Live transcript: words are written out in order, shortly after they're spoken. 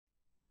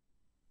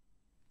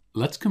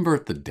Let's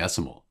convert the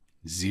decimal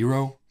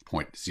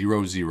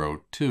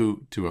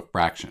 0.002 to a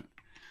fraction.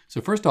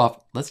 So first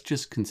off, let's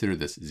just consider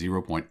this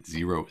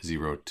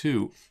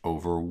 0.002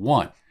 over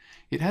 1.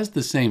 It has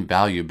the same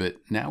value, but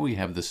now we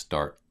have the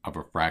start of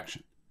a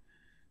fraction.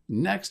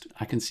 Next,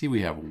 I can see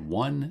we have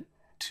 1,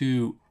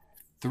 2,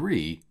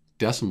 3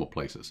 decimal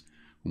places.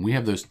 When we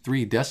have those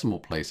 3 decimal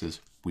places,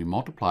 we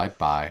multiply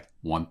by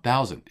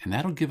 1,000, and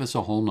that'll give us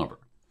a whole number.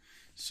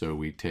 So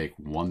we take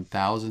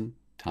 1,000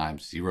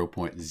 times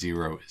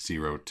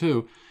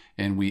 0.002,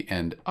 and we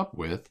end up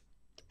with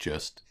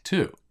just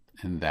 2,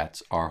 and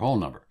that's our whole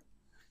number.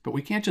 But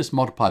we can't just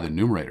multiply the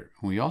numerator.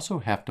 We also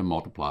have to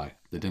multiply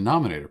the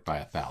denominator by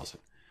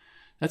 1,000.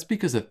 That's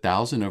because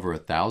 1,000 over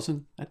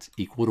 1,000, that's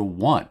equal to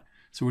 1.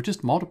 So we're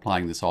just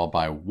multiplying this all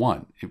by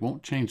 1. It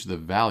won't change the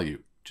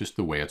value, just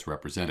the way it's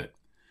represented.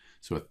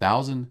 So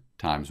 1,000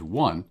 times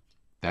 1,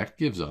 that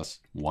gives us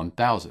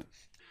 1,000.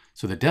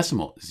 So the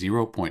decimal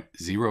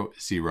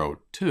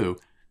 0.002,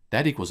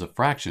 that equals a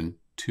fraction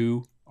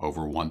 2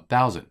 over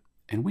 1,000.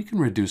 And we can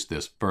reduce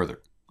this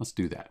further. Let's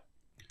do that.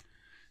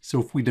 So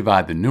if we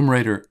divide the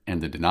numerator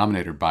and the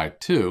denominator by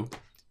 2,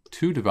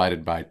 2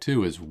 divided by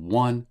 2 is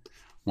 1.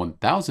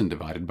 1,000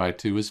 divided by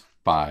 2 is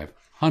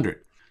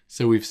 500.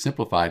 So we've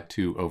simplified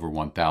 2 over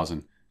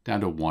 1,000 down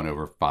to 1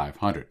 over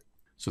 500.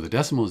 So the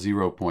decimal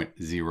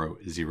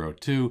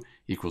 0.002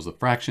 equals the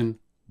fraction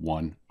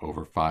 1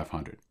 over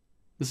 500.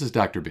 This is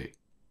Dr. B.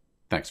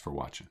 Thanks for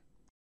watching.